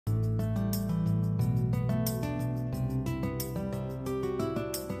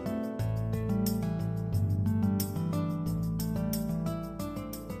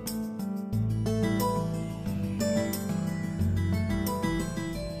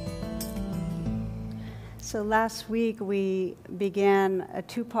So last week we began a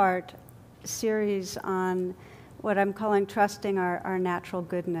two-part series on what I'm calling trusting our natural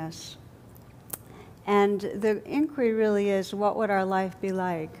goodness. And the inquiry really is, what would our life be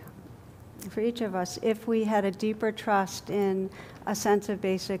like for each of us if we had a deeper trust in a sense of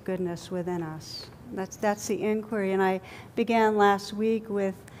basic goodness within us? That's the inquiry. And I began last week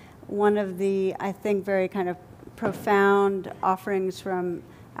with one of the, I think, very kind of profound offerings from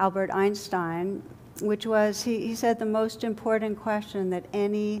Albert Einstein, which was, he said the most important question that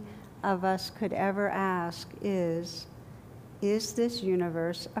any of us could ever ask is this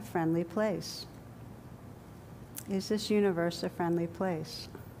universe a friendly place? Is this universe a friendly place?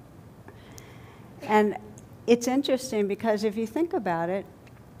 And it's interesting because if you think about it,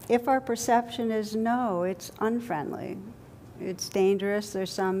 if our perception is no, it's unfriendly, it's dangerous,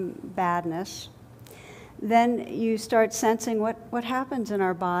 there's some badness, then you start sensing what happens in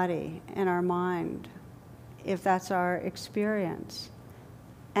our body and our mind if that's our experience.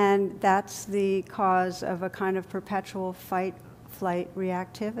 And that's the cause of a kind of perpetual fight-flight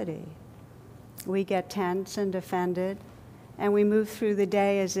reactivity. We get tense and defended, and we move through the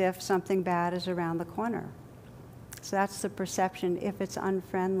day as if something bad is around the corner. So that's the perception if it's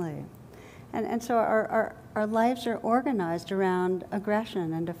unfriendly. And so our lives are organized around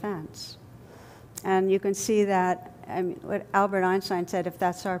aggression and defense. And you can see that, I mean, what Albert Einstein said, if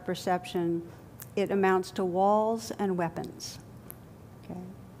that's our perception, it amounts to walls and weapons. Okay?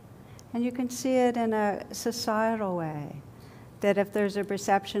 And you can see it in a societal way, that if there's a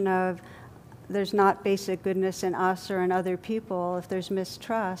perception of there's not basic goodness in us or in other people, if there's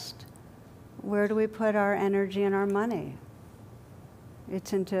mistrust, where do we put our energy and our money?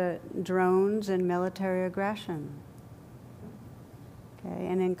 It's into drones and military aggression. Okay?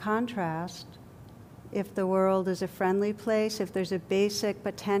 And in contrast, if the world is a friendly place, if there's a basic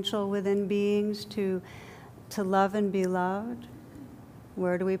potential within beings to love and be loved,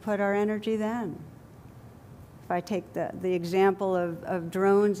 where do we put our energy then? If I take the example of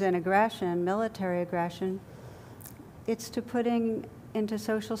drones and aggression, military aggression, it's to putting into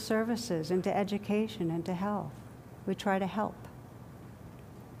social services, into education, into health. We try to help.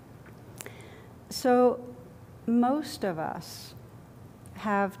 So most of us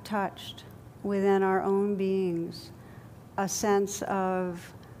have touched within our own beings a sense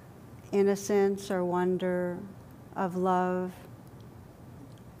of innocence or wonder, of love,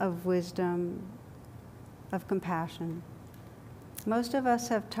 of wisdom, of compassion. Most of us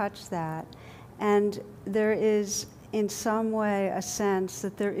have touched that, and there is in some way a sense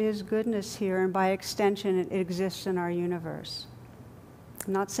that there is goodness here, and by extension it exists in our universe.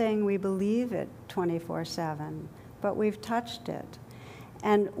 I'm not saying we believe it 24/7, but we've touched it.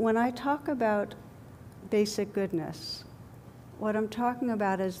 And when I talk about basic goodness, what I'm talking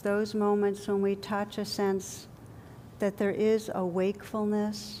about is those moments when we touch a sense that there is a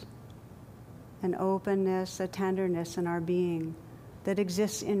wakefulness, an openness, a tenderness in our being that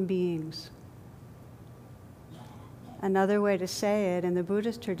exists in beings. Another way to say it in the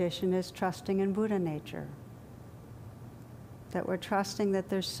Buddhist tradition is trusting in Buddha nature. That we're trusting that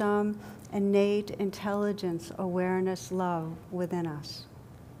there's some innate intelligence, awareness, love within us.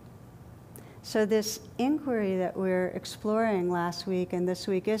 So this inquiry that we're exploring last week and this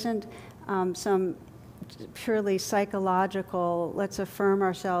week isn't some purely psychological, let's affirm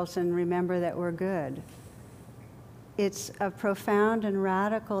ourselves and remember that we're good. It's a profound and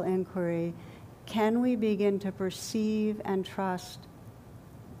radical inquiry. Can we begin to perceive and trust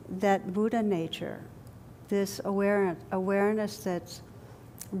that Buddha nature, this awareness that's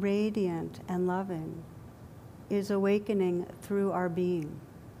radiant and loving, is awakening through our being?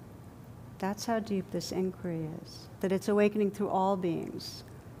 That's how deep this inquiry is, that it's awakening through all beings,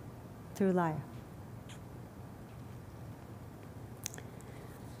 through life.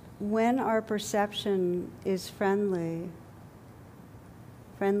 When our perception is friendly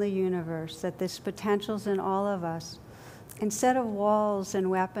universe, that this potential's in all of us, instead of walls and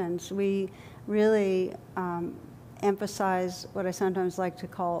weapons, we really emphasize what I sometimes like to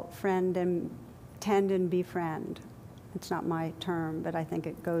call friend and tend and befriend. It's not my term, but I think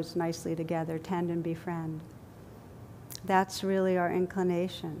it goes nicely together, tend and befriend. That's really our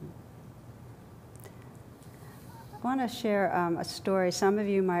inclination. I want to share a story. Some of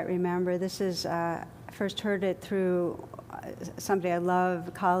you might remember. This is, I first heard it through somebody I love,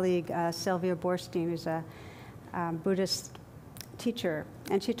 a colleague, Sylvia Borstein, who's a Buddhist teacher.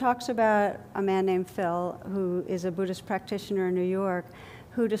 And she talks about a man named Phil, who is a Buddhist practitioner in New York,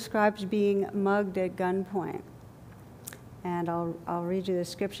 who describes being mugged at gunpoint. And I'll read you the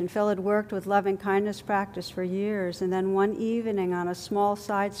description. Phil had worked with loving kindness practice for years, and then one evening on a small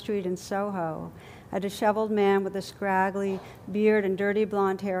side street in Soho, a disheveled man with a scraggly beard and dirty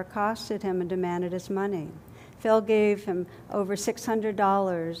blonde hair accosted him and demanded his money. Phil gave him over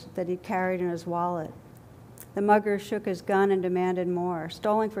 $600 that he carried in his wallet. The mugger shook his gun and demanded more.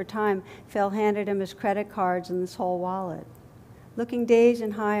 Stalling for time, Phil handed him his credit cards and his whole wallet. Looking dazed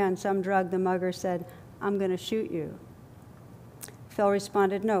and high on some drug, the mugger said, "I'm going to shoot you." Phil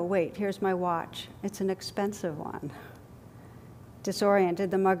responded, "No, wait, here's my watch. It's an expensive one."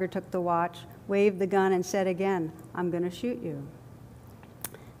 Disoriented, the mugger took the watch, waved the gun, and said again, "I'm going to shoot you."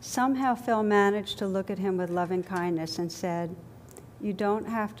 Somehow Phil managed to look at him with loving kindness and said, "You don't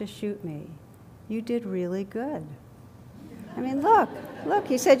have to shoot me. You did really good." I mean, look,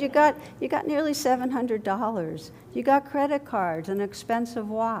 he said, you got nearly $700. You got credit cards, an expensive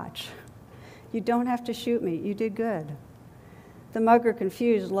watch. You don't have to shoot me. You did good. The mugger,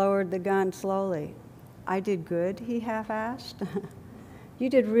 confused, lowered the gun slowly. "I did good?" he half-asked. "You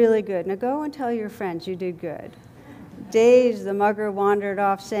did really good. Now go and tell your friends you did good." Dazed, the mugger wandered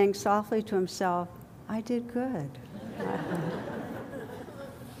off, saying softly to himself, "I did good."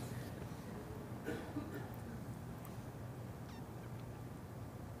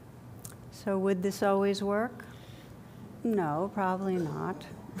 So would this always work? No, probably not,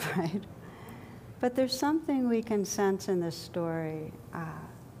 right? But there's something we can sense in this story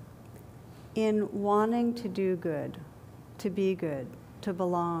in wanting to do good, to be good, to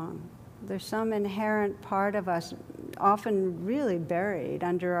belong. There's some inherent part of us, often really buried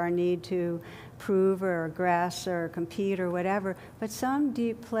under our need to prove or aggress or compete or whatever, but some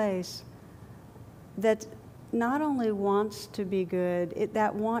deep place that not only wants to be good,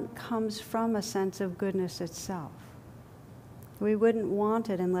 that want comes from a sense of goodness itself. We wouldn't want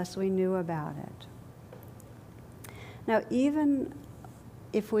it unless we knew about it. Now, even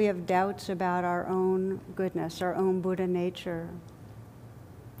if we have doubts about our own goodness, our own Buddha nature,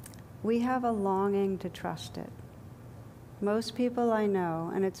 we have a longing to trust it. Most people I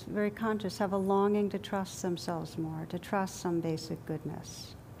know, and it's very conscious, have a longing to trust themselves more, to trust some basic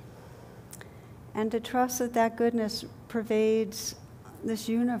goodness. And to trust that that goodness pervades this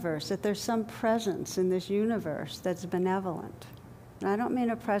universe, that there's some presence in this universe that's benevolent. And I don't mean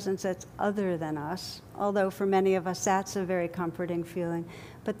a presence that's other than us, although for many of us that's a very comforting feeling,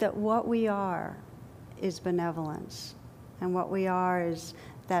 but that what we are is benevolence, and what we are is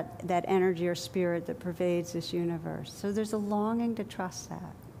that energy or spirit that pervades this universe. So there's a longing to trust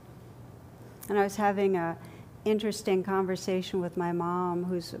that. And I was having a interesting conversation with my mom,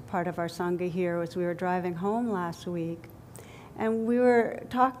 who's part of our Sangha here, as we were driving home last week. And we were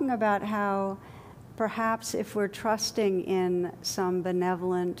talking about how perhaps if we're trusting in some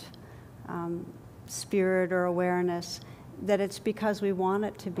benevolent spirit or awareness, that it's because we want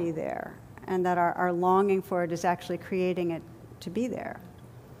it to be there, and that our longing for it is actually creating it to be there.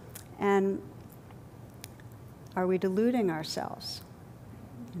 And are we deluding ourselves?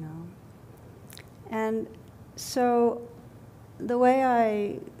 You know? And so the way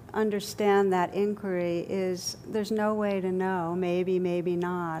I understand that inquiry is there's no way to know, maybe, maybe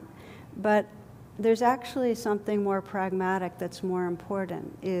not, but there's actually something more pragmatic that's more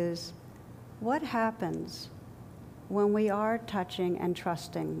important, is what happens when we are touching and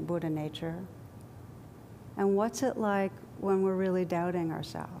trusting Buddha nature, and what's it like when we're really doubting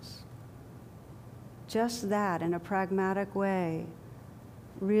ourselves? Just that, in a pragmatic way,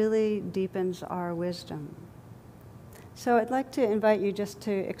 really deepens our wisdom. So I'd like to invite you just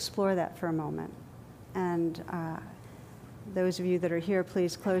to explore that for a moment. And those of you that are here,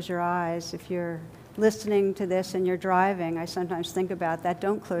 please close your eyes. If you're listening to this and you're driving, I sometimes think about that.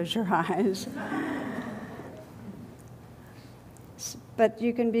 Don't close your eyes. But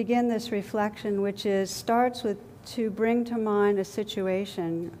you can begin this reflection, which starts with to bring to mind a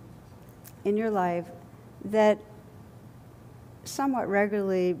situation in your life that somewhat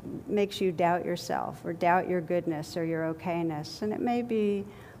regularly makes you doubt yourself or doubt your goodness or your okayness. And it may be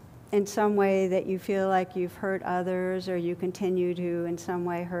in some way that you feel like you've hurt others, or you continue to in some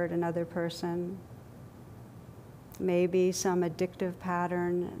way hurt another person. Maybe some addictive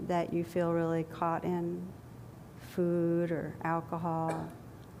pattern that you feel really caught in, food or alcohol.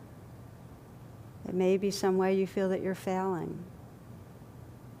 It may be some way you feel that you're failing.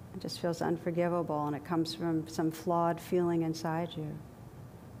 It just feels unforgivable, and it comes from some flawed feeling inside you.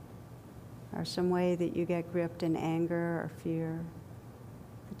 Or some way that you get gripped in anger or fear.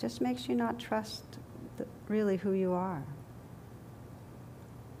 It just makes you not trust really who you are.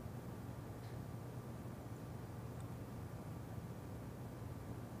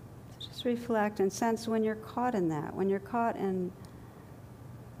 Just reflect and sense when you're caught in that, when you're caught in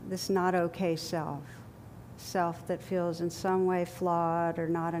this not okay self that feels in some way flawed or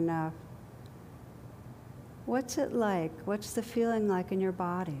not enough. What's it like? What's the feeling like in your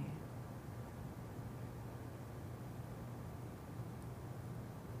body?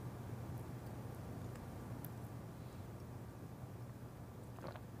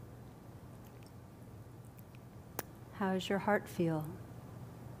 How does your heart feel?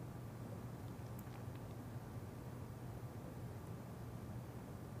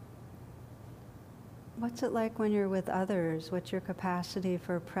 What's it like when you're with others? What's your capacity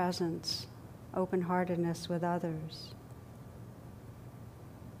for presence, open-heartedness with others?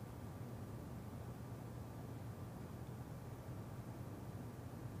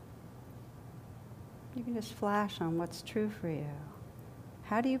 You can just flash on what's true for you.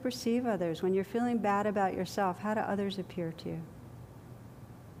 How do you perceive others? When you're feeling bad about yourself, how do others appear to you?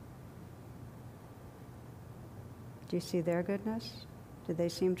 Do you see their goodness? Do they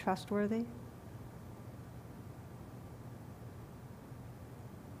seem trustworthy?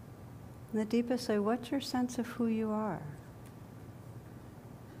 In the deepest way, what's your sense of who you are?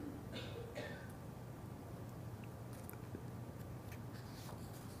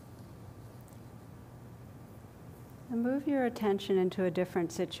 And move your attention into a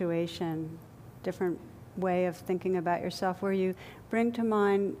different situation, different way of thinking about yourself, where you bring to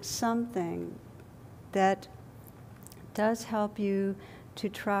mind something that does help you to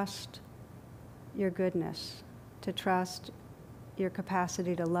trust your goodness, to trust your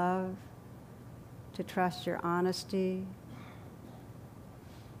capacity to love, to trust your honesty,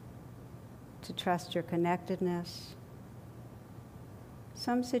 to trust your connectedness.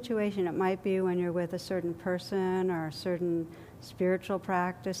 Some situation, it might be when you're with a certain person or a certain spiritual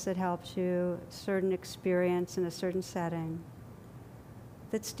practice that helps you, a certain experience in a certain setting,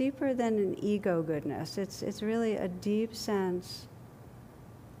 that's deeper than an ego goodness. It's really a deep sense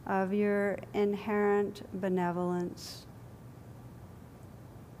of your inherent benevolence,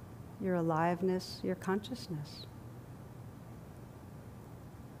 your aliveness, your consciousness,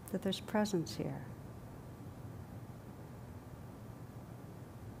 that there's presence here,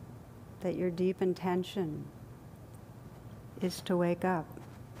 that your deep intention is to wake up,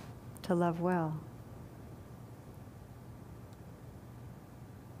 to love well.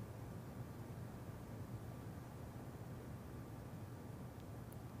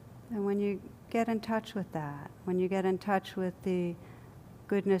 And when you get in touch with that, when you get in touch with the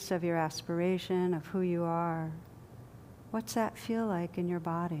goodness of your aspiration, of who you are, what's that feel like in your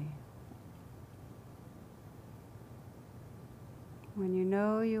body? When you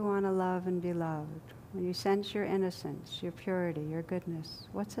know you want to love and be loved, when you sense your innocence, your purity, your goodness,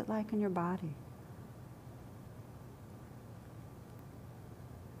 what's it like in your body?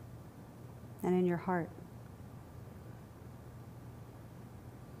 And in your heart?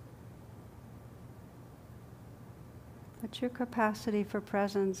 What's your capacity for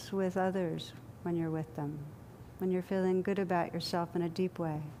presence with others when you're with them, when you're feeling good about yourself in a deep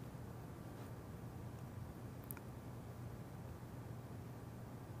way?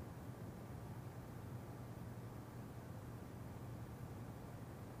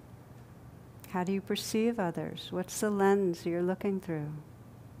 How do you perceive others? What's the lens you're looking through?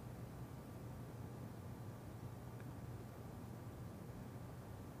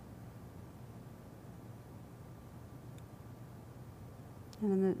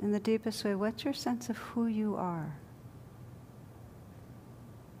 And in the deepest way, what's your sense of who you are?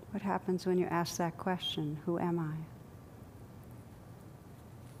 What happens when you ask that question, who am I?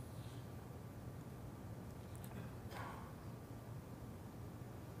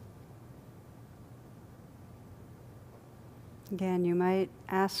 Again, you might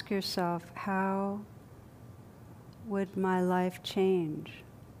ask yourself, how would my life change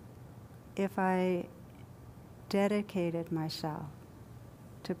if I dedicated myself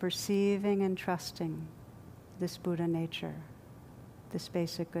to perceiving and trusting this Buddha nature, this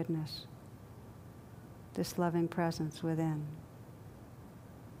basic goodness, this loving presence within?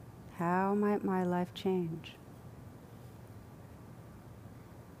 How might my life change?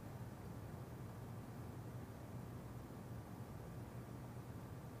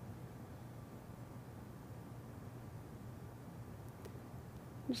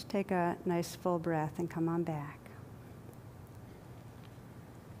 Just take a nice full breath and come on back.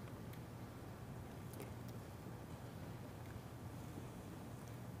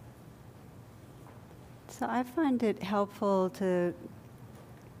 So I find it helpful to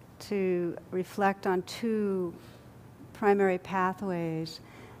reflect on two primary pathways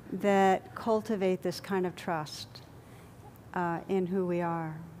that cultivate this kind of trust in who we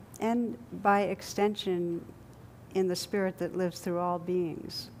are. and by extension in the spirit that lives through all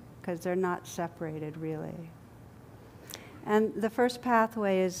beings, because they're not separated really. And the first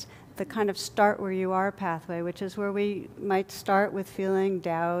pathway is the kind of start where you are pathway, which is where we might start with feeling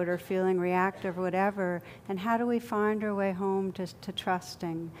doubt or feeling reactive or whatever, and how do we find our way home to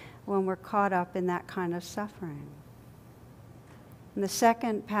trusting when we're caught up in that kind of suffering. And the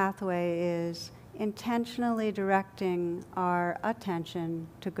second pathway is intentionally directing our attention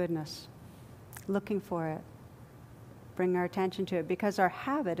to goodness, looking for it, bring our attention to it, because our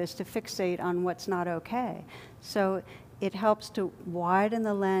habit is to fixate on what's not okay. So it helps to widen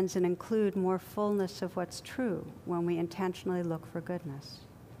the lens and include more fullness of what's true when we intentionally look for goodness.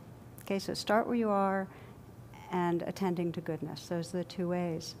 Okay, so start where you are and attending to goodness. Those are the two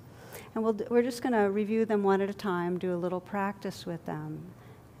ways. And we're just going to review them one at a time, do a little practice with them,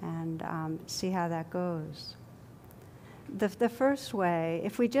 and see how that goes. The first way,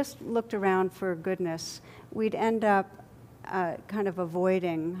 if we just looked around for goodness, we'd end up kind of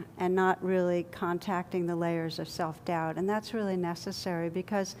avoiding and not really contacting the layers of self-doubt. And that's really necessary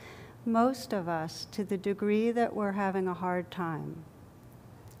because most of us, to the degree that we're having a hard time,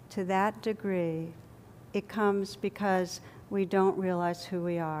 to that degree, it comes because we don't realize who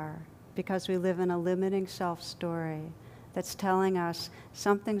we are, because we live in a limiting self-story that's telling us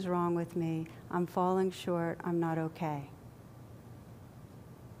something's wrong with me, I'm falling short, I'm not okay.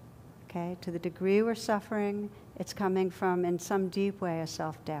 Okay? To the degree we're suffering, it's coming from, in some deep way, a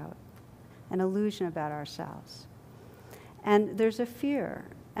self-doubt, an illusion about ourselves. And there's a fear,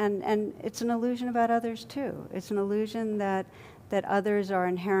 and it's an illusion about others too. It's an illusion that others are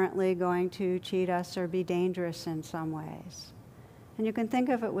inherently going to cheat us or be dangerous in some ways. And you can think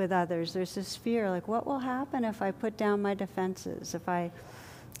of it with others. There's this fear, like, what will happen if I put down my defenses, if I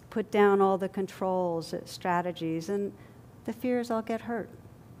put down all the controls, strategies? And the fear is I'll get hurt,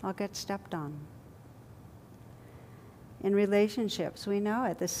 I'll get stepped on. In relationships, we know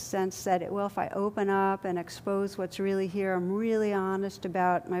it, this sense that, if I open up and expose what's really here, I'm really honest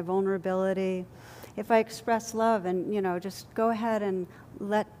about my vulnerability. If I express love and, just go ahead and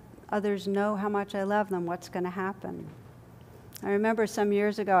let others know how much I love them, what's going to happen? I remember some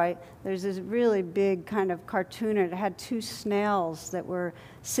years ago, there's this really big kind of cartoon, and it had two snails that were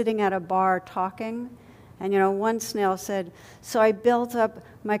sitting at a bar talking. And, one snail said, so I built up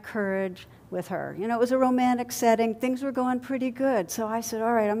my courage with her. It was a romantic setting. Things were going pretty good. So I said,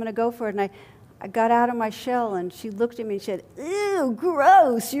 all right, I'm going to go for it. And I got out of my shell, and she looked at me and she said, ew,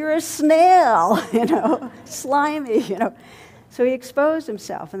 gross, you're a snail, slimy, So he exposed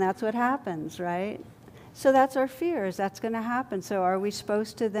himself, and that's what happens, right? So that's our fears. That's going to happen. So are we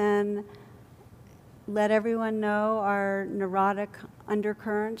supposed to then let everyone know our neurotic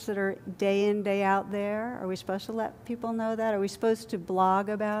undercurrents that are day in, day out there? Are we supposed to let people know that? Are we supposed to blog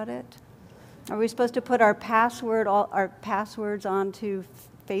about it? Are we supposed to put our passwords onto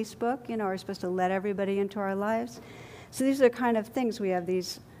Facebook? Are we supposed to let everybody into our lives? So these are the kind of things we have,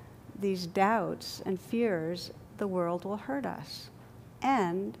 these doubts and fears. The world will hurt us.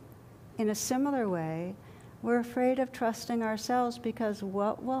 And in a similar way, we're afraid of trusting ourselves, because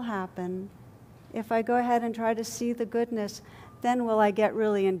what will happen if I go ahead and try to see the goodness? Then will I get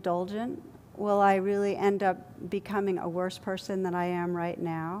really indulgent? Will I really end up becoming a worse person than I am right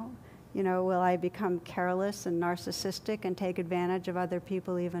now? Will I become careless and narcissistic and take advantage of other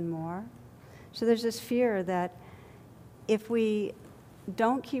people even more? So there's this fear that if we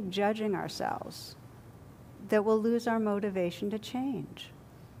don't keep judging ourselves, that we'll lose our motivation to change.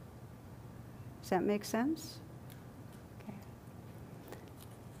 Does that make sense? Okay.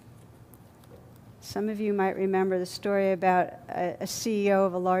 Some of you might remember the story about a CEO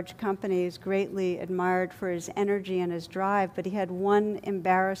of a large company who's greatly admired for his energy and his drive, but he had one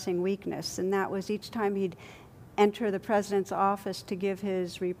embarrassing weakness, and that was each time he'd enter the president's office to give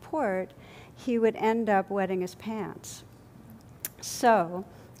his report, he would end up wetting his pants. So,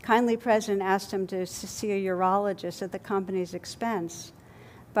 kindly president asked him to see a urologist at the company's expense.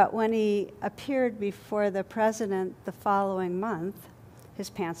 But when he appeared before the president the following month, his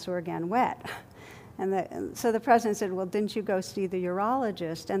pants were again wet. So the president said, well, didn't you go see the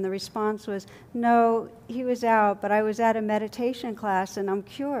urologist? And the response was, no, he was out, but I was at a meditation class and I'm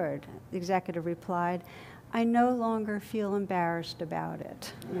cured. The executive replied, I no longer feel embarrassed about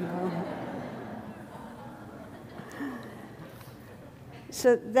it.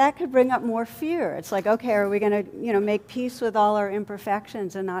 So that could bring up more fear. It's like, okay, are we going to, make peace with all our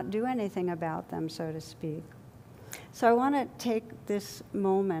imperfections and not do anything about them, so to speak? So I want to take this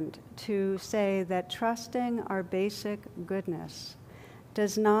moment to say that trusting our basic goodness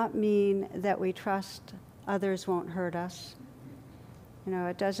does not mean that we trust others won't hurt us.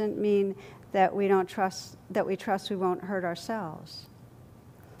 It doesn't mean that we don't trust, that we trust we won't hurt ourselves.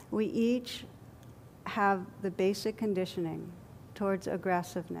 We each have the basic conditioning towards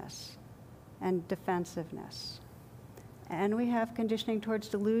aggressiveness and defensiveness. And we have conditioning towards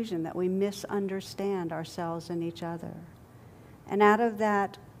delusion, that we misunderstand ourselves and each other. And out of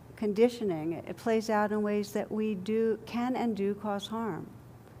that conditioning, it plays out in ways that we can and do cause harm.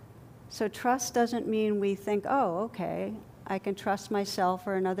 So trust doesn't mean we think, oh, okay, I can trust myself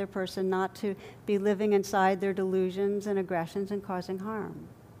or another person not to be living inside their delusions and aggressions and causing harm.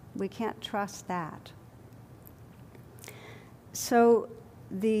 We can't trust that. So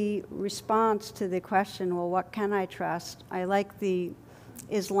the response to the question, well, what can I trust? I like the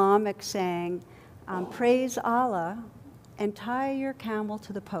Islamic saying, praise Allah and tie your camel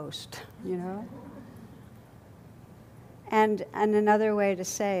to the post, And another way to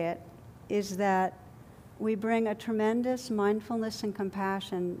say it is that we bring a tremendous mindfulness and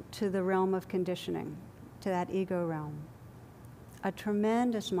compassion to the realm of conditioning, to that ego realm. A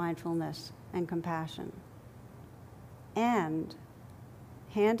tremendous mindfulness and compassion. And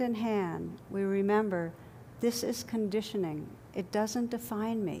hand in hand, we remember this is conditioning. It doesn't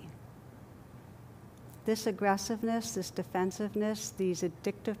define me. This aggressiveness, this defensiveness, these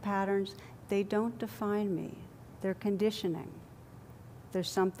addictive patterns, they don't define me. They're conditioning. There's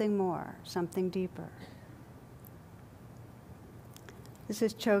something more, something deeper. This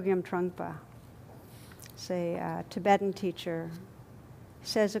is Chogyam Trungpa, a Tibetan teacher. He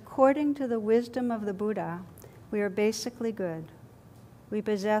says, according to the wisdom of the Buddha, we are basically good. We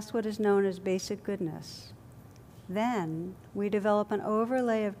possess what is known as basic goodness. Then we develop an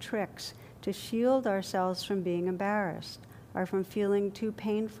overlay of tricks to shield ourselves from being embarrassed or from feeling too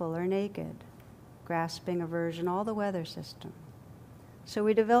painful or naked, grasping, aversion, all the weather system. So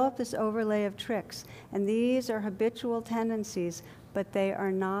we develop this overlay of tricks, and these are habitual tendencies, but they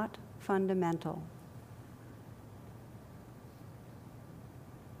are not fundamental.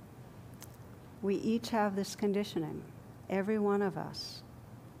 We each have this conditioning, every one of us.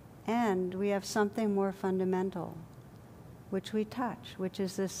 And we have something more fundamental, which we touch, which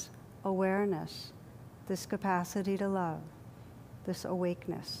is this awareness, this capacity to love, this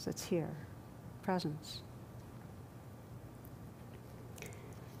awakeness that's here, presence.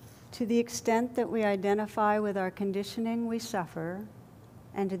 To the extent that we identify with our conditioning, we suffer,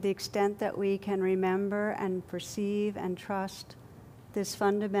 and to the extent that we can remember and perceive and trust this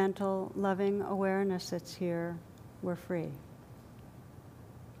fundamental loving awareness that's here, we're free.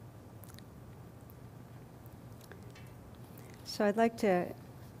 So I'd like to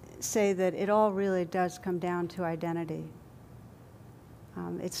say that it all really does come down to identity.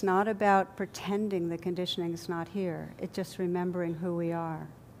 It's not about pretending the conditioning is not here. It's just remembering who we are.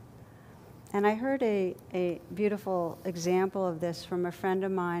 And I heard a beautiful example of this from a friend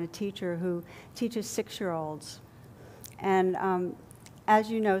of mine, a teacher who teaches 6-year-olds. And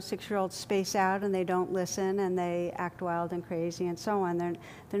as you know, 6-year-olds space out and they don't listen and they act wild and crazy and so on.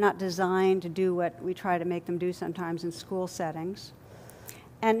 They're not designed to do what we try to make them do sometimes in school settings.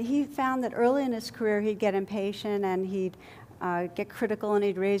 And he found that early in his career he'd get impatient and he'd get critical and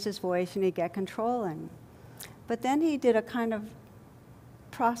he'd raise his voice and he'd get controlling. But then he did a kind of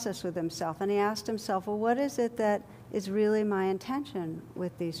process with himself and he asked himself, well, what is it that is really my intention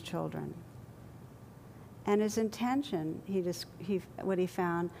with these children? And his intention, what he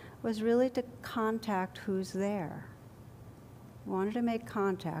found, was really to contact who's there. He wanted to make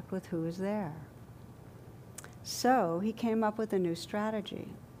contact with who is there. So he came up with a new strategy,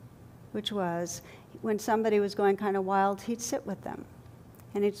 which was when somebody was going kind of wild, he'd sit with them.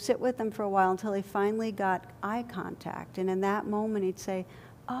 And he'd sit with them for a while until he finally got eye contact. And in that moment he'd say,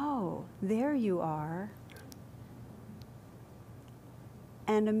 oh, there you are.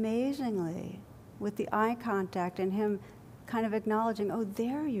 And amazingly, with the eye contact and him kind of acknowledging, oh,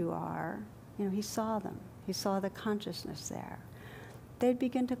 there you are, he saw them. He saw the consciousness there. They'd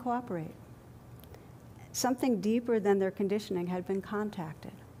begin to cooperate. Something deeper than their conditioning had been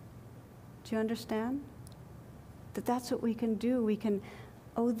contacted. Do you understand? That's what we can do. We can,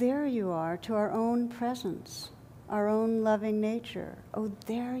 oh, there you are, to our own presence, our own loving nature. Oh,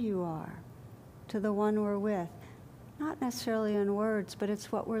 there you are, to the one we're with. Not necessarily in words, but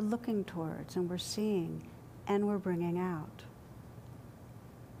it's what we're looking towards and we're seeing and we're bringing out.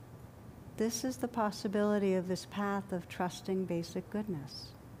 This is the possibility of this path of trusting basic goodness.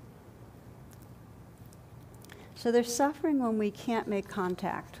 So there's suffering when we can't make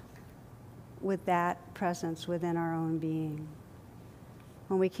contact with that presence within our own being,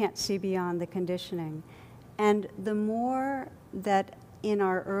 when we can't see beyond the conditioning. And the more that in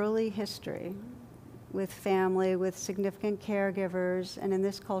our early history, with family, with significant caregivers, and in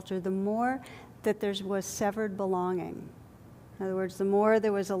this culture, the more that there was severed belonging. In other words, the more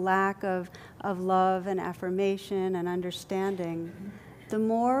there was a lack of love and affirmation and understanding, the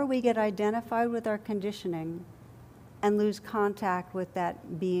more we get identified with our conditioning and lose contact with that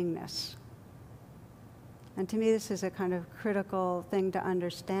beingness. And to me, this is a kind of critical thing to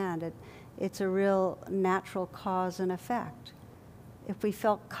understand. It's a real natural cause and effect. If we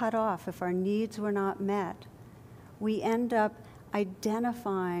felt cut off, if our needs were not met, we end up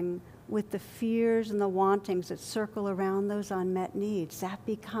identifying with the fears and the wantings that circle around those unmet needs. That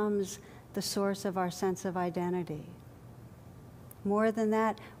becomes the source of our sense of identity. More than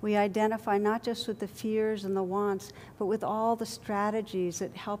that, we identify not just with the fears and the wants, but with all the strategies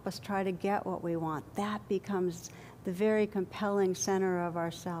that help us try to get what we want. That becomes the very compelling center of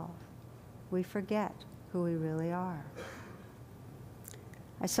ourself. We forget who we really are.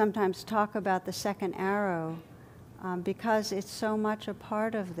 I sometimes talk about the second arrow because it's so much a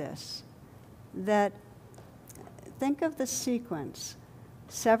part of this. That think of the sequence.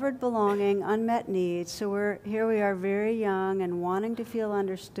 Severed belonging, unmet needs. So here we are very young and wanting to feel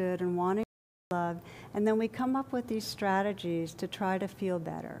understood and wanting to be loved. And then we come up with these strategies to try to feel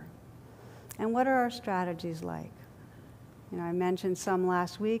better. And what are our strategies like? I mentioned some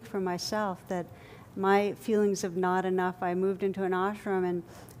last week for myself that my feelings of not enough, I moved into an ashram and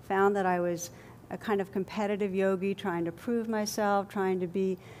found that I was a kind of competitive yogi trying to prove myself, trying to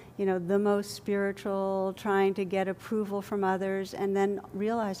be the most spiritual, trying to get approval from others, and then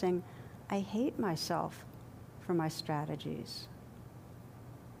realizing I hate myself for my strategies.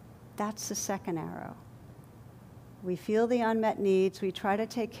 That's the second arrow. We feel the unmet needs, we try to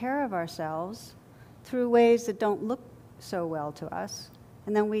take care of ourselves through ways that don't look so well to us,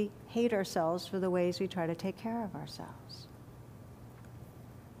 and then we hate ourselves for the ways we try to take care of ourselves.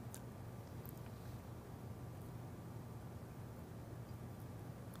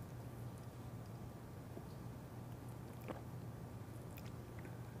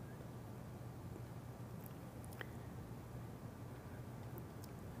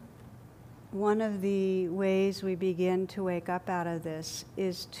 One of the ways we begin to wake up out of this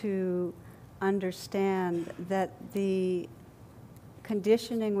is to understand that the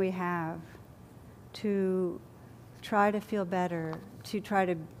conditioning we have to try to feel better, to try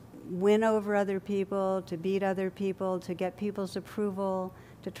to win over other people, to beat other people, to get people's approval,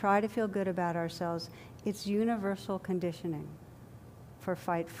 to try to feel good about ourselves, it's universal conditioning for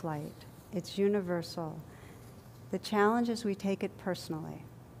fight-flight. It's universal. The challenge is we take it personally.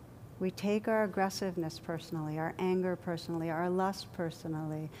 We take our aggressiveness personally, our anger personally, our lust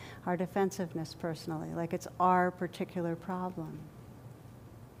personally, our defensiveness personally, like it's our particular problem.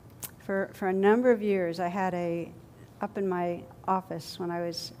 For a number of years, I had up in my office when I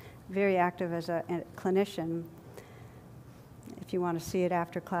was very active as a clinician. If you want to see it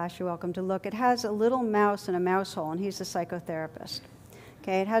after class, you're welcome to look. It has a little mouse in a mouse hole, and he's a psychotherapist.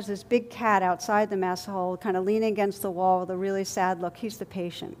 Okay, it has this big cat outside the mouse hole, kind of leaning against the wall with a really sad look. He's the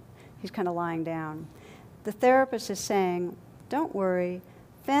patient. He's kind of lying down. The therapist is saying, don't worry,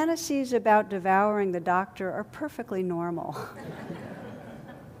 fantasies about devouring the doctor are perfectly normal.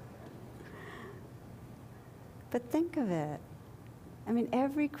 But think of it. I mean,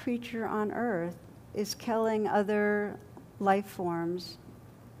 every creature on earth is killing other life forms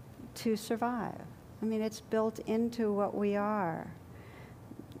to survive. I mean, it's built into what we are.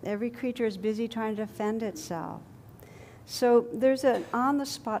 Every creature is busy trying to defend itself. So there's an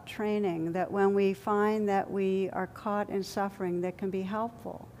on-the-spot training that when we find that we are caught in suffering that can be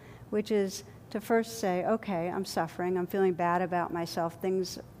helpful, which is to first say, okay, I'm suffering, I'm feeling bad about myself,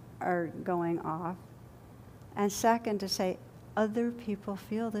 things are going off. And second, to say, other people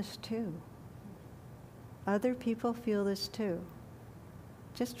feel this too. Other people feel this too.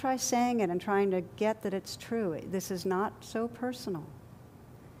 Just try saying it and trying to get that it's true. This is not so personal.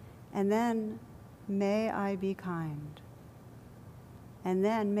 And then, may I be kind. And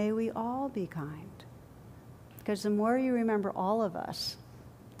then, may we all be kind. Because the more you remember all of us,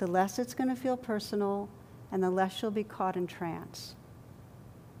 the less it's going to feel personal and the less you'll be caught in trance.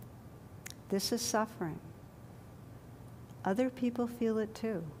 This is suffering. Other people feel it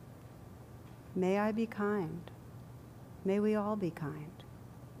too. May I be kind. May we all be kind.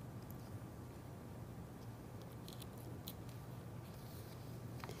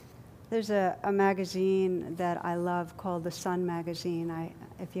 There's a magazine that I love called The Sun magazine.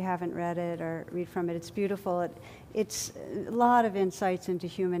 If you haven't read it or read from it, it's beautiful. It's a lot of insights into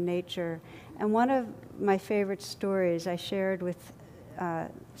human nature. And one of my favorite stories I shared with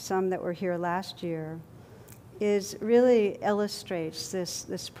some that were here last year really illustrates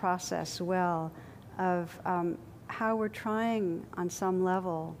this process well of how we're trying on some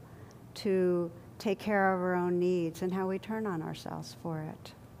level to take care of our own needs and how we turn on ourselves for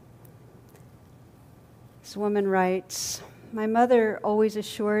it. This woman writes, "My mother always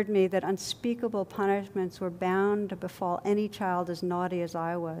assured me that unspeakable punishments were bound to befall any child as naughty as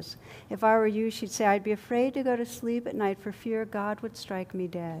I was. If I were you," she'd say, "I'd be afraid to go to sleep at night for fear God would strike me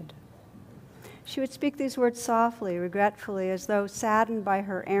dead." She would speak these words softly, regretfully, as though saddened by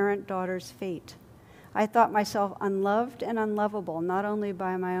her errant daughter's fate. I thought myself unloved and unlovable, not only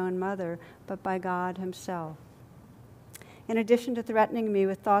by my own mother, but by God himself. In addition to threatening me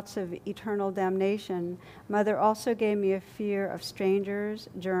with thoughts of eternal damnation, Mother also gave me a fear of strangers,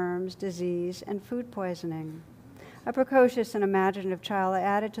 germs, disease, and food poisoning. A precocious and imaginative child, I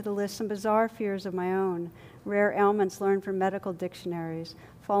added to the list some bizarre fears of my own, rare ailments learned from medical dictionaries,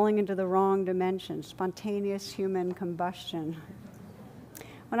 falling into the wrong dimension, spontaneous human combustion.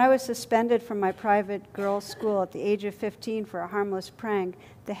 When I was suspended from my private girls' school at the age of 15 for a harmless prank,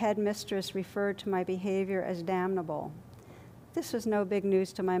 the headmistress referred to my behavior as damnable. This was no big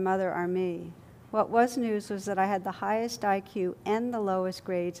news to my mother or me. What was news was that I had the highest IQ and the lowest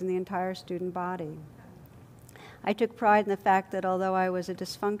grades in the entire student body. I took pride in the fact that although I was a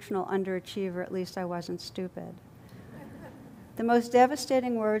dysfunctional underachiever, at least I wasn't stupid. The most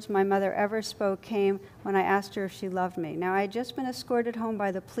devastating words my mother ever spoke came when I asked her if she loved me. Now, I had just been escorted home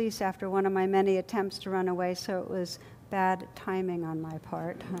by the police after one of my many attempts to run away, so it was bad timing on my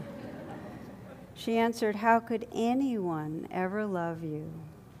part. She answered, "How could anyone ever love you?"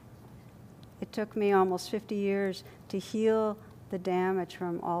 It took me almost 50 years to heal the damage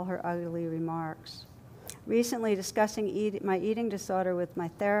from all her ugly remarks. Recently, discussing my eating disorder with my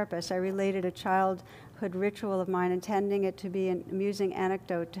therapist, I related a childhood ritual of mine, intending it to be an amusing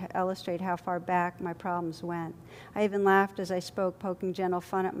anecdote to illustrate how far back my problems went. I even laughed as I spoke, poking gentle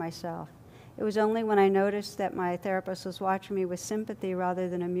fun at myself. It was only when I noticed that my therapist was watching me with sympathy rather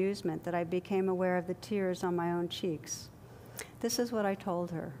than amusement that I became aware of the tears on my own cheeks. This is what I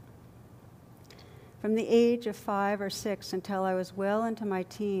told her. From the age of 5 or 6 until I was well into my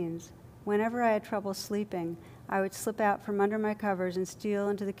teens, whenever I had trouble sleeping, I would slip out from under my covers and steal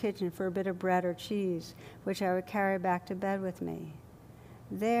into the kitchen for a bit of bread or cheese, which I would carry back to bed with me.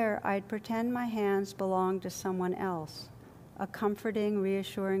 There, I'd pretend my hands belonged to someone else, a comforting,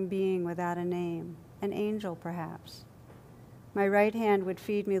 reassuring being without a name, an angel perhaps. My right hand would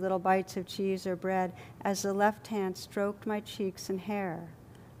feed me little bites of cheese or bread as the left hand stroked my cheeks and hair.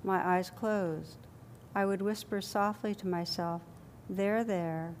 My eyes closed. I would whisper softly to myself,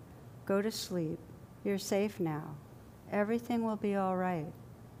 there, go to sleep. You're safe now. Everything will be all right.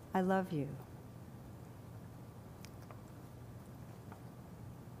 I love you."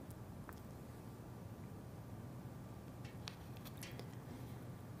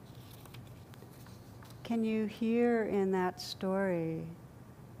 Can you hear in that story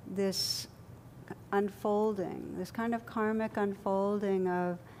this unfolding, this kind of karmic unfolding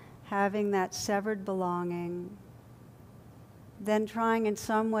of having that severed belonging, then trying in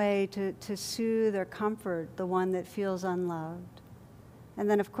some way to soothe or comfort the one that feels unloved? And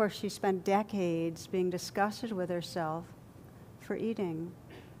then, of course, she spent decades being disgusted with herself for eating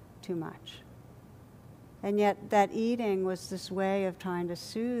too much. And yet that eating was this way of trying to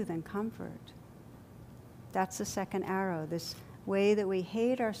soothe and comfort. That's the second arrow, this way that we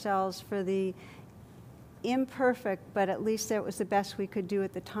hate ourselves for the imperfect, but at least that was the best we could do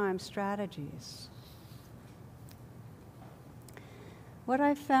at the time, strategies. What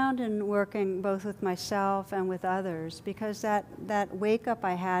I found in working both with myself and with others, because that wake-up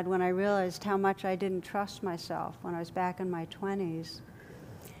I had when I realized how much I didn't trust myself when I was back in my 20s,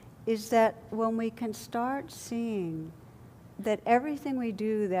 is that when we can start seeing that everything we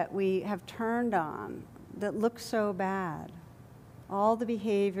do that we have turned on, that looks so bad, all the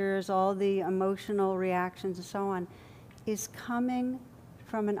behaviors, all the emotional reactions and so on, is coming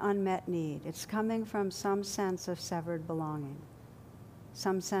from an unmet need. It's coming from some sense of severed belonging,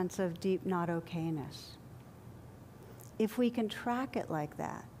 some sense of deep not okayness. If we can track it like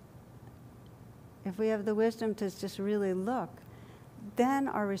that, if we have the wisdom to just really look, then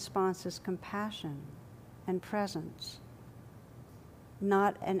our response is compassion and presence,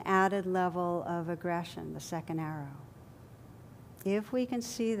 not an added level of aggression, the second arrow. If we can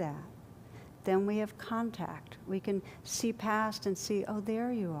see that, then we have contact. We can see past and see, oh,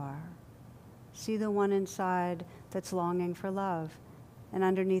 there you are. See the one inside that's longing for love, and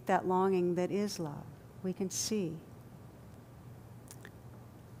underneath that longing that is love. We can see.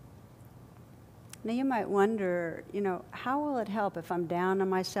 Now you might wonder, how will it help if I'm down on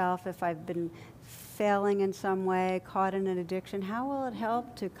myself, if I've been failing in some way, caught in an addiction, how will it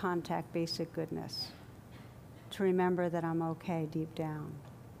help to contact basic goodness? To remember that I'm okay deep down.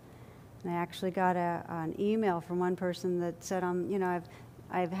 And I actually got an email from one person that said,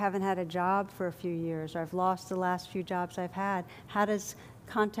 I haven't had a job for a few years, or I've lost the last few jobs I've had. How does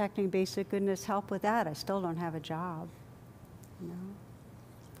contacting basic goodness help with that? I still don't have a job. You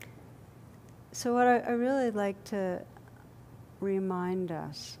know? So what I really like to remind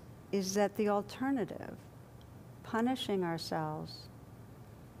us is that the alternative, punishing ourselves,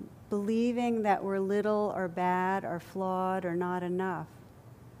 believing that we're little or bad or flawed or not enough,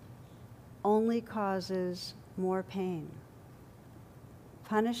 only causes more pain.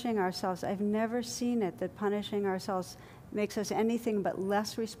 Punishing ourselves, I've never seen it that punishing ourselves makes us anything but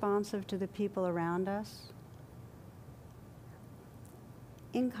less responsive to the people around us.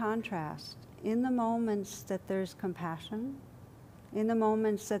 In contrast, in the moments that there's compassion, in the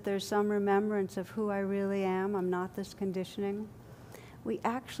moments that there's some remembrance of who I really am, I'm not this conditioning, we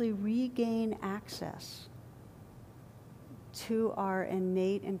actually regain access to our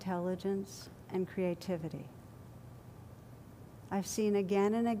innate intelligence and creativity. I've seen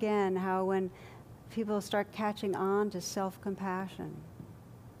again and again how when people start catching on to self-compassion,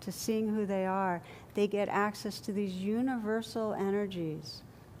 to seeing who they are, they get access to these universal energies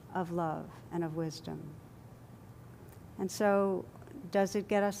of love and of wisdom. And so, does it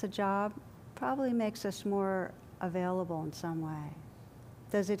get us a job? Probably makes us more available in some way.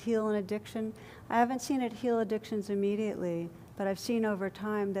 Does it heal an addiction? I haven't seen it heal addictions immediately, but I've seen over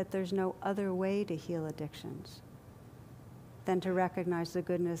time that there's no other way to heal addictions than to recognize the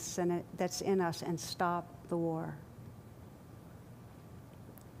goodness that's in us and stop the war.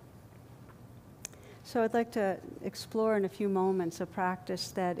 So I'd like to explore in a few moments a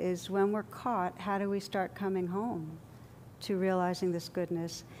practice that is, when we're caught, how do we start coming home to realizing this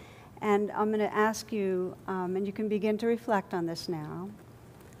goodness? And I'm going to ask you, and you can begin to reflect on this now,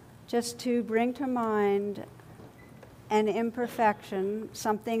 just to bring to mind an imperfection,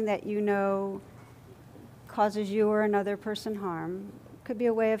 something that you know causes you or another person harm. Could be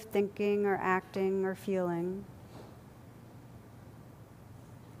a way of thinking or acting or feeling.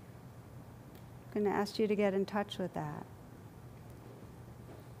 I'm going to ask you to get in touch with that.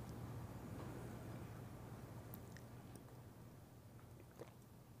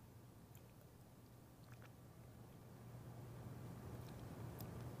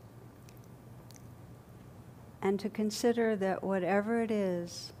 And to consider that whatever it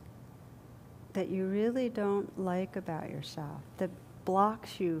is that you really don't like about yourself, that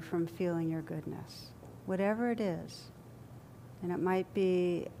blocks you from feeling your goodness, whatever it is, and it might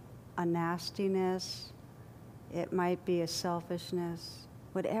be a nastiness, it might be a selfishness,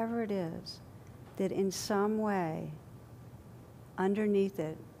 whatever it is, that in some way, underneath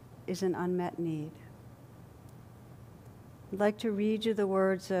it is an unmet need. I'd like to read you the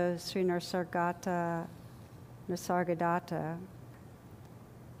words of Sri Nisargadatta.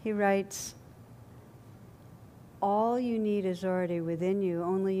 He writes, all you need is already within you,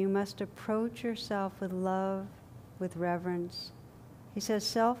 only you must approach yourself with love, with reverence. He says,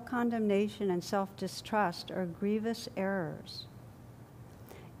 self-condemnation and self-distrust are grievous errors.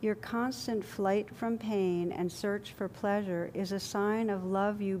 Your constant flight from pain and search for pleasure is a sign of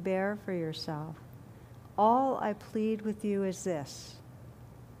love you bear for yourself. All I plead with you is this: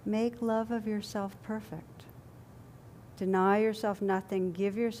 make love of yourself perfect. Deny yourself nothing,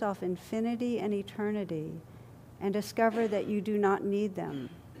 give yourself infinity and eternity, and discover that you do not need them.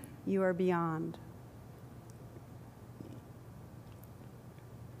 You are beyond.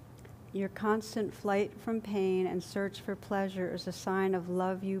 Your constant flight from pain and search for pleasure is a sign of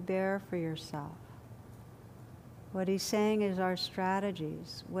love you bear for yourself. What he's saying is our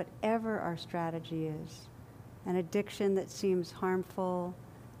strategies, whatever our strategy is, an addiction that seems harmful,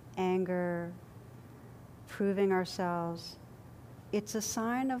 anger, proving ourselves, it's a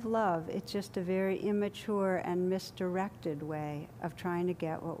sign of love. It's just a very immature and misdirected way of trying to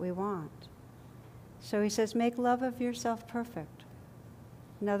get what we want. So he says, make love of yourself perfect.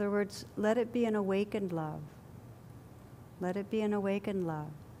 In other words, let it be an awakened love. Let it be an awakened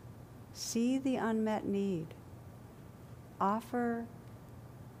love. See the unmet need. Offer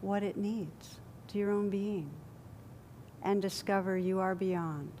what it needs to your own being. And discover you are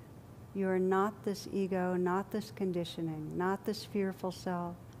beyond. You are not this ego, not this conditioning, not this fearful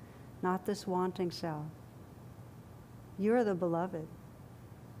self, not this wanting self. You are the beloved.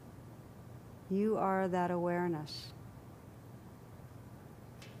 You are that awareness.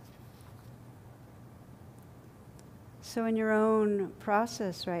 So in your own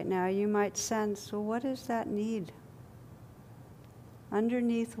process right now, you might sense, well, what is that need?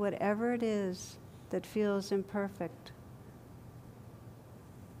 Underneath whatever it is that feels imperfect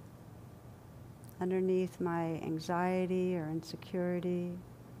underneath my anxiety or insecurity,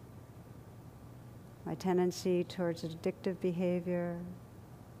 my tendency towards addictive behavior?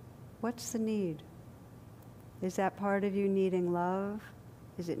 What's the need? Is that part of you needing love?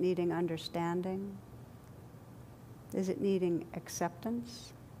 Is it needing understanding? Is it needing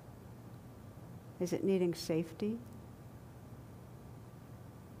acceptance? Is it needing safety?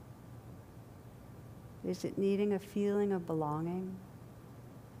 Is it needing a feeling of belonging,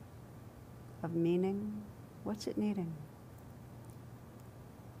 of meaning? What's it needing?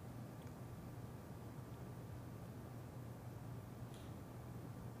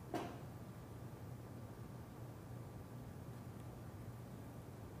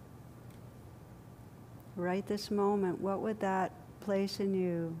 Right this moment, what would that place in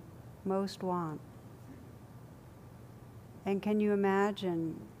you most want? And can you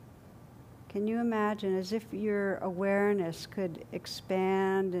imagine as if your awareness could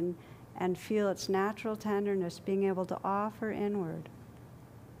expand and feel its natural tenderness, being able to offer inward,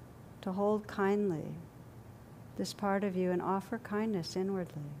 to hold kindly this part of you and offer kindness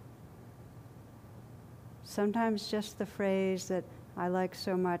inwardly. Sometimes just the phrase that I like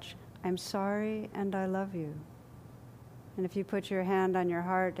so much, I'm sorry and I love you. And if you put your hand on your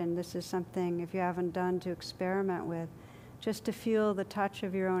heart, and this is something, if you haven't done, to experiment with, just to feel the touch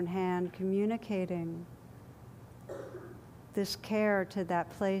of your own hand communicating this care to that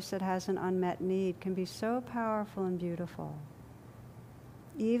place that has an unmet need can be so powerful and beautiful.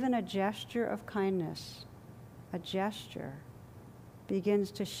 Even a gesture of kindness, a gesture,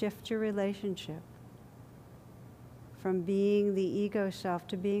 begins to shift your relationship from being the ego self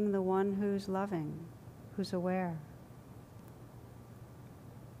to being the one who's loving, who's aware.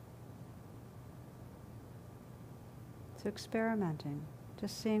 So experimenting,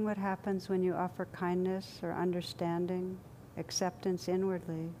 just seeing what happens when you offer kindness or understanding, acceptance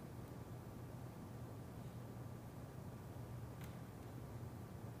inwardly.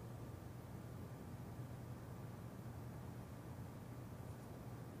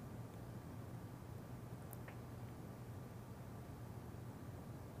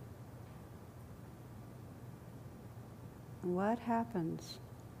 What happens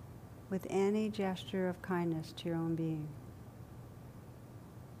with any gesture of kindness to your own being?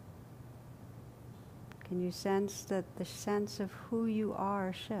 Can you sense that the sense of who you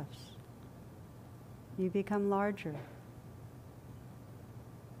are shifts? You become larger,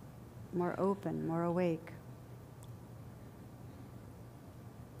 more open, more awake.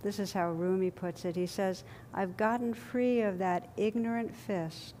 This is how Rumi puts it. He says, I've gotten free of that ignorant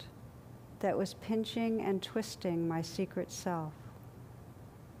fist that was pinching and twisting my secret self.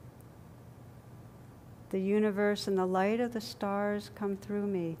 The universe and the light of the stars come through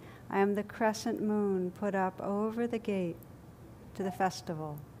me. I am the crescent moon put up over the gate to the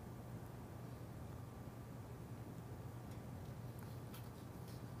festival.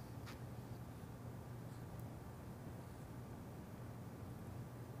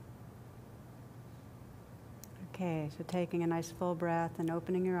 Okay, so taking a nice full breath and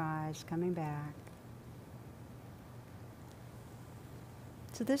opening your eyes, coming back.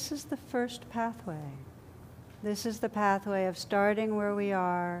 So this is the first pathway. This is the pathway of starting where we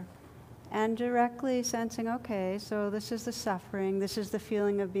are and directly sensing, okay, so this is the suffering, this is the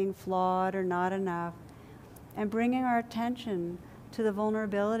feeling of being flawed or not enough, and bringing our attention to the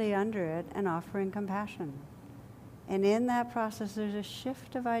vulnerability under it and offering compassion. And in that process, there's a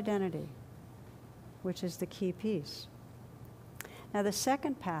shift of identity, which is the key piece. Now, the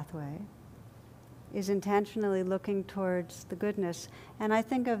second pathway is intentionally looking towards the goodness. And I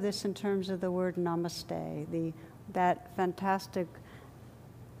think of this in terms of the word namaste, that fantastic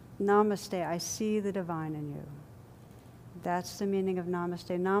namaste, I see the divine in you. That's the meaning of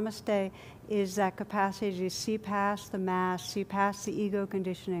namaste. Namaste is that capacity to see past the mask, see past the ego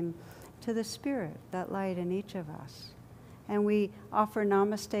conditioning to the spirit, that light in each of us. And we offer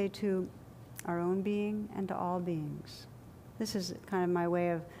namaste to our own being and to all beings. This is kind of my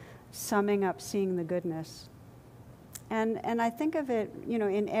way of summing up seeing the goodness. And I think of it,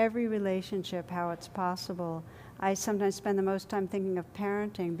 in every relationship, how it's possible. I sometimes spend the most time thinking of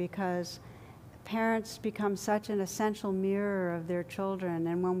parenting because parents become such an essential mirror of their children.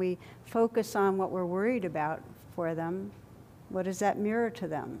 And when we focus on what we're worried about for them, what does that mirror to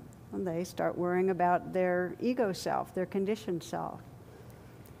them? Well, they start worrying about their ego self, their conditioned self.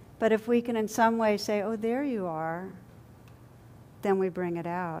 But if we can in some way say, oh, there you are, then we bring it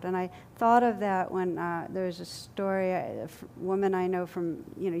out. And I thought of that when there's a story, a woman I know from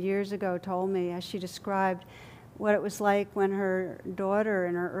years ago told me, as she described what it was like when her daughter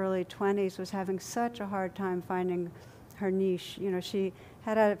in her early 20s was having such a hard time finding her niche. You know, she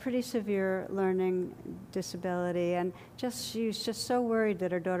had a pretty severe learning disability, and she was just so worried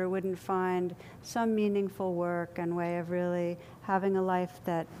that her daughter wouldn't find some meaningful work and way of really having a life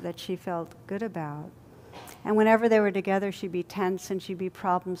that she felt good about. And whenever they were together, she'd be tense and she'd be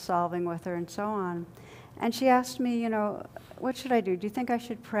problem solving with her and so on. And she asked me, you know, what should I do? Do you think I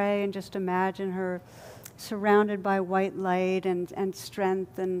should pray and just imagine her surrounded by white light and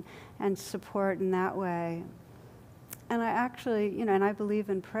strength and support in that way? And I actually, you know, and I believe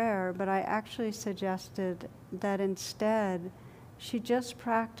in prayer, but I actually suggested that instead she just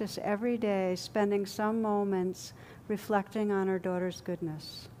practice every day, spending some moments reflecting on her daughter's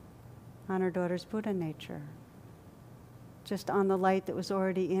goodness, on her daughter's Buddha nature, just on the light that was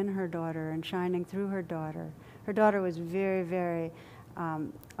already in her daughter and shining through her daughter. Her daughter was very, very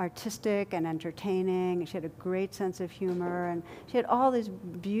artistic and entertaining. She had a great sense of humor, and she had all these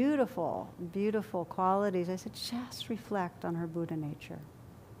beautiful, beautiful qualities. I said, just reflect on her Buddha nature.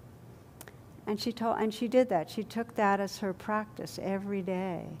 And she did that. She took that as her practice every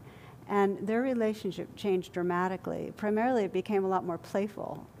day. And their relationship changed dramatically. Primarily, it became a lot more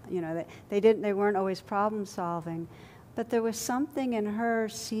playful. You know, they weren't always problem solving, but there was something in her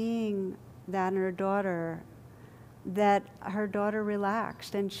seeing that in her daughter, that her daughter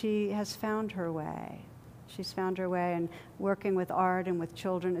relaxed, and she has found her way. She's found her way in working with art and with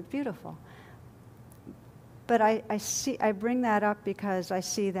children. It's beautiful. But I bring that up because I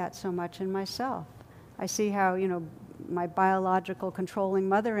see that so much in myself. I see how, you know, my biological controlling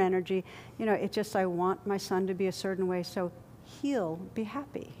mother energy, you know, it just, I want my son to be a certain way, so he'll be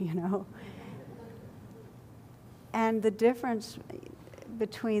happy, you know. And the difference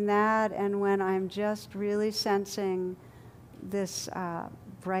between that and when I'm just really sensing this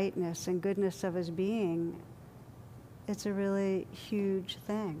brightness and goodness of his being, it's a really huge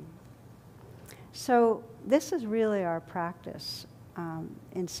thing. So this is really our practice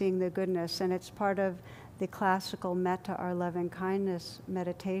in seeing the goodness, and it's part of the classical metta, our loving kindness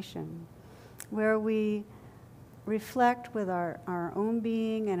meditation, where we reflect with our own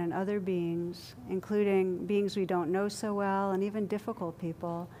being and in other beings, including beings we don't know so well and even difficult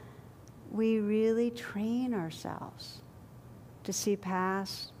people. We really train ourselves to see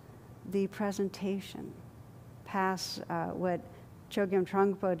past the presentation, past what Chogyam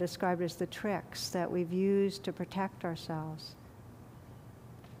Trungpa described as the tricks that we've used to protect ourselves.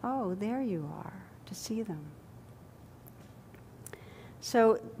 Oh, there you are, to see them.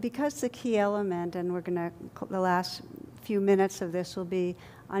 So because the key element, and we're going to, the last few minutes of this will be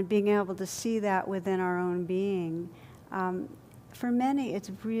on being able to see that within our own being, for many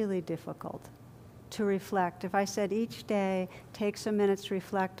it's really difficult to reflect. If I said each day, take some minutes to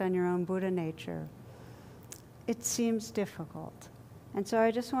reflect on your own Buddha nature, it seems difficult. And so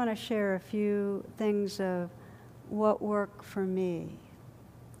I just want to share a few things of what work for me.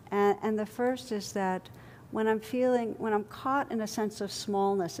 And the first is that when I'm caught in a sense of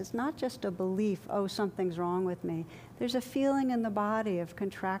smallness, it's not just a belief, oh, something's wrong with me. There's a feeling in the body of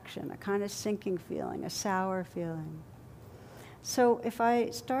contraction, a kind of sinking feeling, a sour feeling. So if I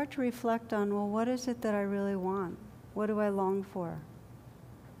start to reflect on, well, what is it that I really want? What do I long for?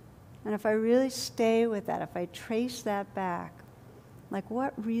 And if I really stay with that, if I trace that back, like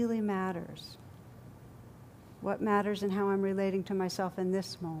what really matters? What matters in how I'm relating to myself in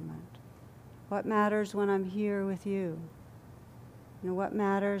this moment? What matters when I'm here with you? You know, what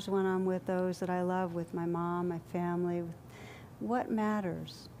matters when I'm with those that I love, with my mom, my family? What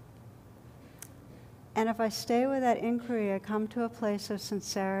matters? And if I stay with that inquiry, I come to a place of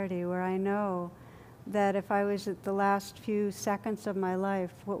sincerity where I know that if I was at the last few seconds of my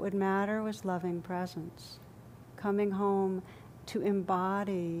life, what would matter was loving presence. Coming home to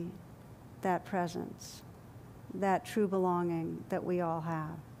embody that presence, that true belonging that we all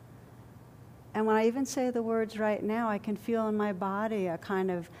have. And when I even say the words right now, I can feel in my body a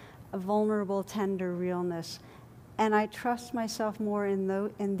kind of a vulnerable, tender realness. And I trust myself more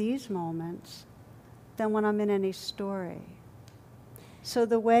in these moments than when I'm in any story. So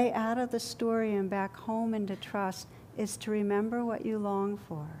the way out of the story and back home into trust is to remember what you long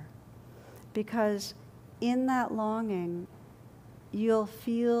for. Because in that longing, you'll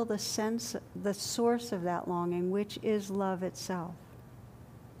feel the sense, the source of that longing, which is love itself.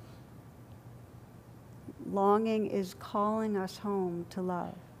 Longing is calling us home to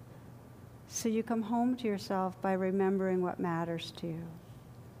love. So you come home to yourself by remembering what matters to you.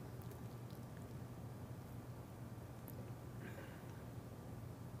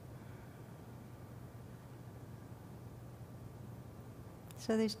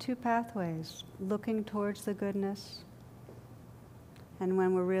 So these two pathways, looking towards the goodness, and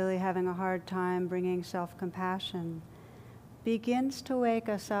when we're really having a hard time bringing self-compassion, begins to wake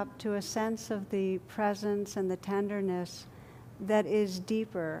us up to a sense of the presence and the tenderness that is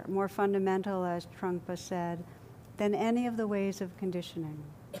deeper, more fundamental, as Trungpa said, than any of the ways of conditioning.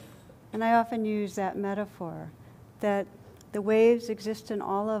 And I often use that metaphor, that the waves exist in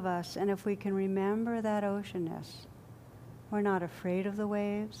all of us, and if we can remember that oceanness, we're not afraid of the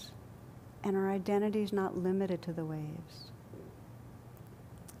waves, and our identity is not limited to the waves.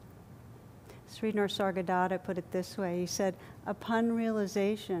 Sri Nisargadatta put it this way. He said, upon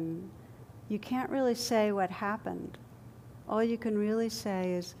realization, you can't really say what happened. All you can really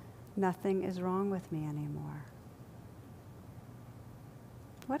say is, nothing is wrong with me anymore.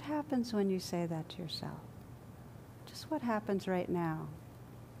 What happens when you say that to yourself? Just what happens right now.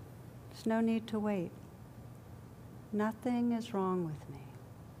 There's no need to wait. Nothing is wrong with me.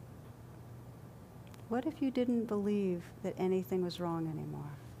 What if you didn't believe that anything was wrong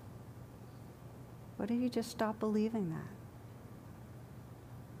anymore? What if you just stopped believing that?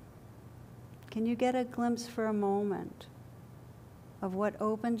 Can you get a glimpse for a moment of what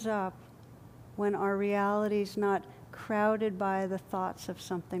opens up when our reality is not crowded by the thoughts of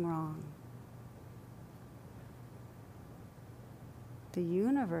something wrong? The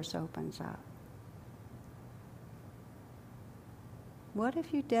universe opens up. What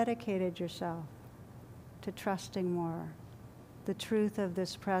if you dedicated yourself to trusting more the truth of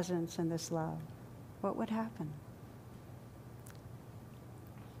this presence and this love? What would happen?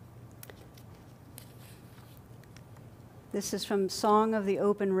 This is from Song of the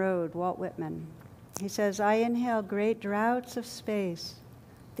Open Road, Walt Whitman. He says, I inhale great draughts of space.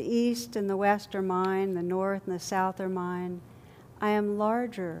 The east and the west are mine, the north and the south are mine. I am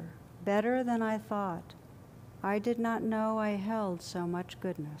larger, better than I thought. I did not know I held so much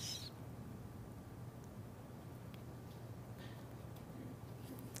goodness.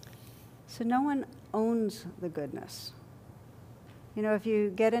 So no one owns the goodness. You know, if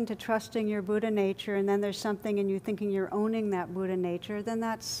you get into trusting your Buddha nature and then there's something and you thinking you're owning that Buddha nature, then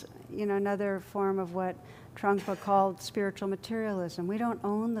that's, you know, another form of what Trungpa called spiritual materialism. We don't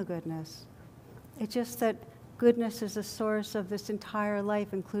own the goodness. It's just that goodness is the source of this entire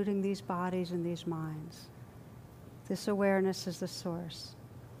life, including these bodies and these minds. This awareness is the source.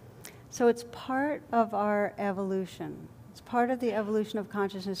 So it's part of our evolution. It's part of the evolution of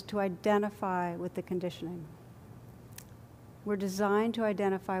consciousness to identify with the conditioning. We're designed to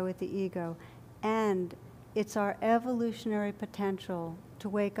identify with the ego, and it's our evolutionary potential to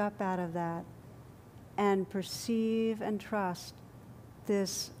wake up out of that and perceive and trust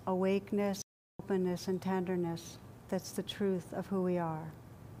this awakeness, openness, and tenderness that's the truth of who we are.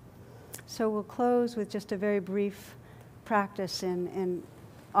 So we'll close with just a very brief practice in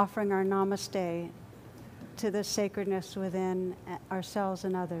offering our namaste to the sacredness within ourselves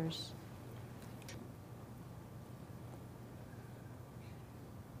and others.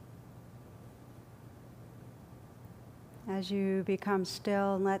 As you become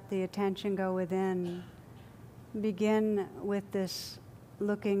still and let the attention go within, begin with this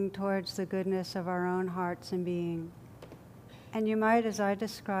looking towards the goodness of our own hearts and being. And you might, as I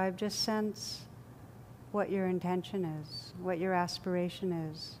described, just sense what your intention is, what your aspiration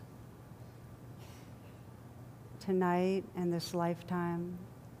is tonight and this lifetime.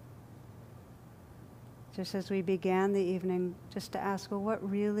 Just as we began the evening, just to ask, well,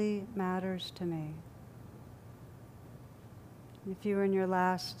 what really matters to me? If you were in your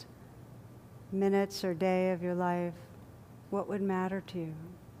last minutes or day of your life, what would matter to you?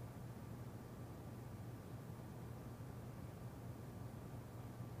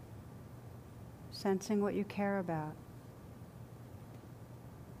 Sensing what you care about.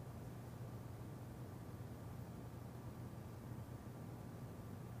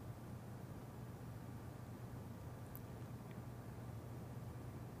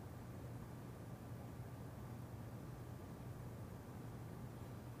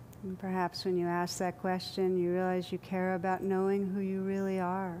 And perhaps when you ask that question, you realize you care about knowing who you really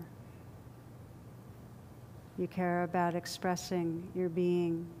are. You care about expressing your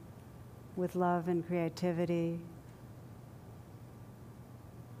being with love and creativity,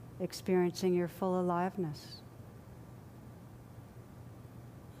 experiencing your full aliveness,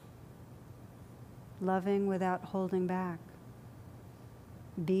 loving without holding back,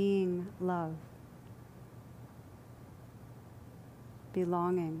 being love,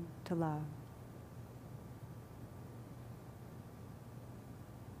 belonging to love.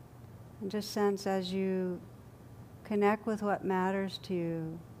 And just sense as you connect with what matters to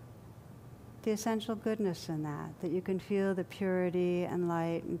you, the essential goodness in that, that you can feel the purity and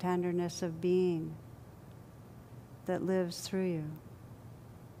light and tenderness of being that lives through you,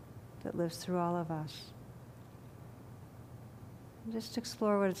 that lives through all of us. Just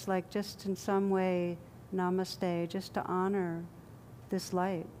explore what it's like, just in some way, namaste, just to honor this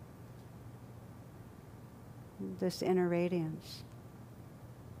light, this inner radiance.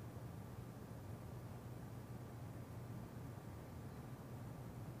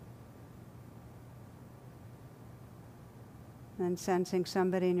 And sensing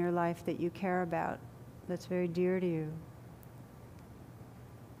somebody in your life that you care about, that's very dear to you.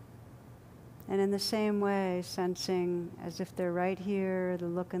 And in the same way, sensing as if they're right here, the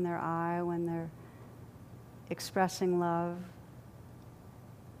look in their eye when they're expressing love,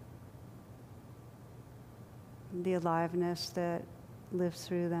 the aliveness that lives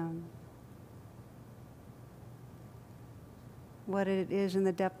through them. What it is in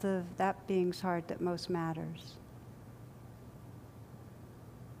the depth of that being's heart that most matters.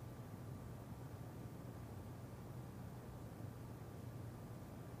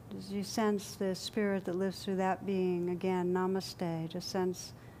 As you sense the spirit that lives through that being, again, namaste, just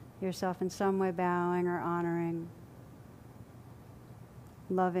sense yourself in some way bowing or honoring,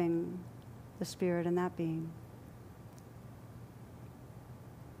 loving the spirit in that being.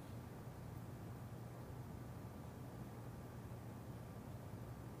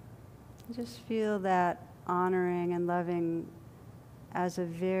 Just feel that honoring and loving as a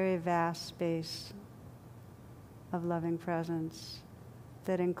very vast space of loving presence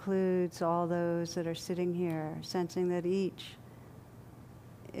that includes all those that are sitting here, sensing that each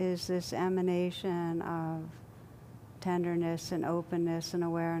is this emanation of tenderness and openness and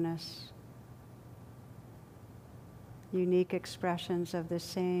awareness, unique expressions of the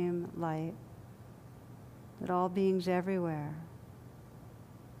same light, that all beings everywhere,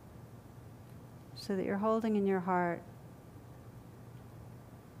 so that you're holding in your heart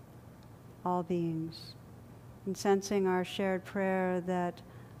all beings, and sensing our shared prayer that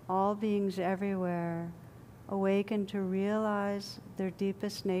all beings everywhere awaken to realize their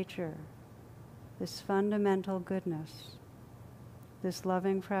deepest nature, this fundamental goodness, this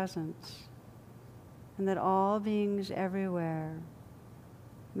loving presence, and that all beings everywhere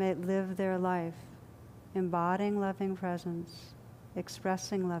may live their life embodying loving presence,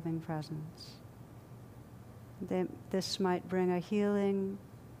 expressing loving presence. This might bring a healing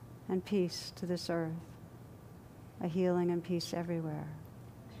and peace to this earth, a healing and peace everywhere.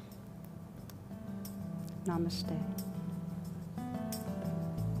 Namaste.